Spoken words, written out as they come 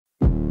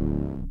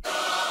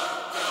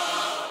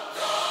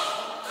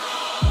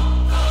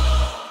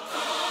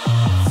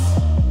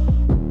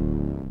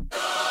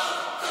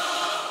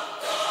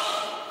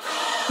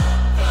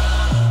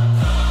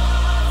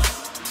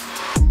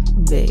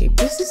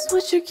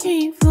what you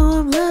came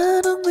for.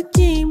 Blood on the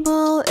game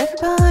ball,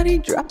 everybody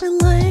drop it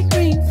like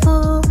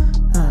rainfall.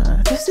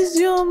 This is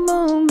your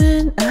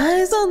moment,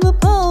 eyes on the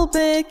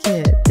pulpit,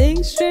 yeah,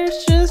 things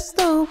just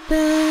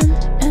open.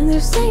 And they're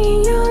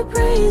singing your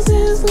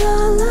praises,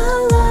 la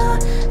la la,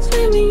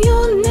 screaming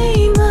your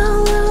name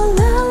out loud,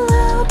 loud,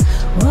 loud.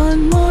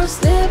 One more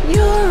step,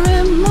 you're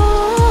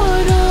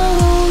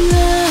immortal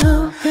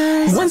now.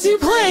 Once you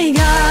play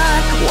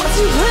God, once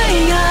you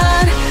play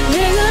God,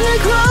 they're gonna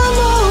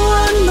crumble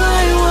one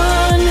by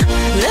one.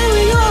 Then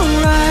we go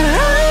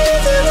right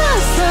into the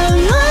sun,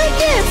 like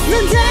it's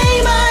the day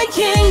my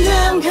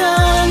kingdom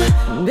come.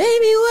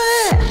 Baby,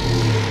 we're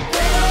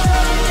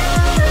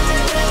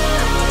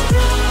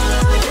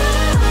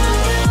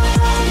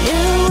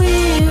yeah, we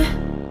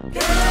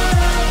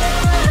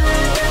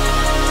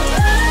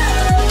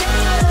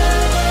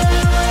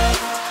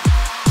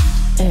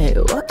hey,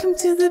 welcome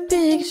to the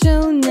big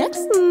show.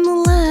 Next on the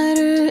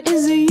ladder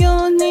is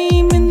your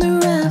name in the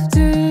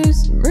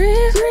rafters.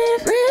 Riff,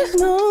 riff, riff,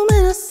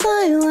 moment of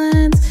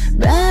silence.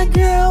 Bad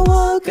girl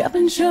woke up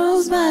and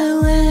chose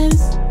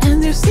violence.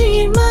 And they're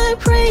singing my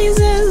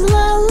praises,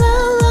 la la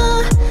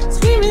la,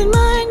 screaming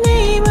my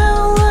name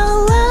out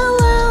loud,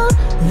 loud, loud.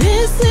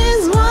 This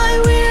is why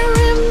we're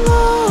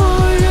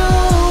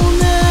immortal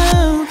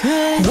now.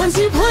 'Cause once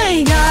you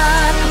play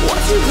God,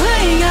 once you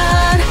play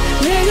God,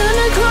 they're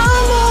gonna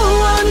crumble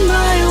one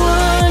by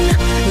one.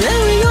 Then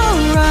we go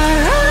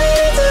right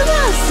into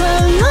the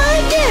sun,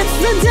 like it's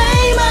the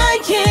day my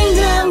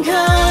kingdom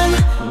come.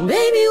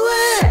 Baby,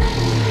 we're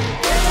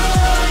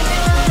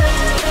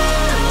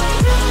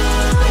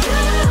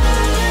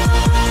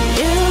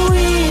yeah,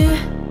 we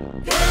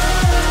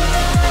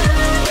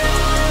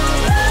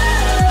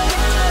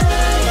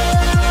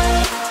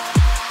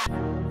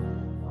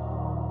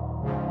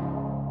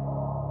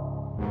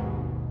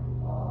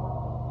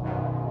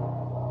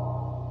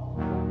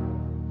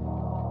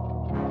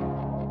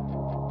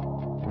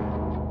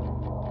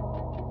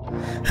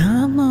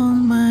I'm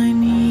on my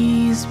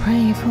knees,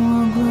 praying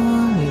for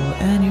glory. Will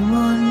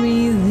anyone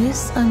read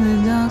this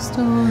underdog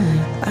story?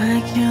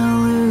 I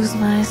can't lose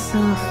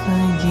myself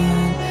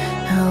again.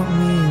 Help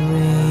me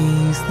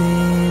raise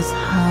this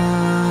high.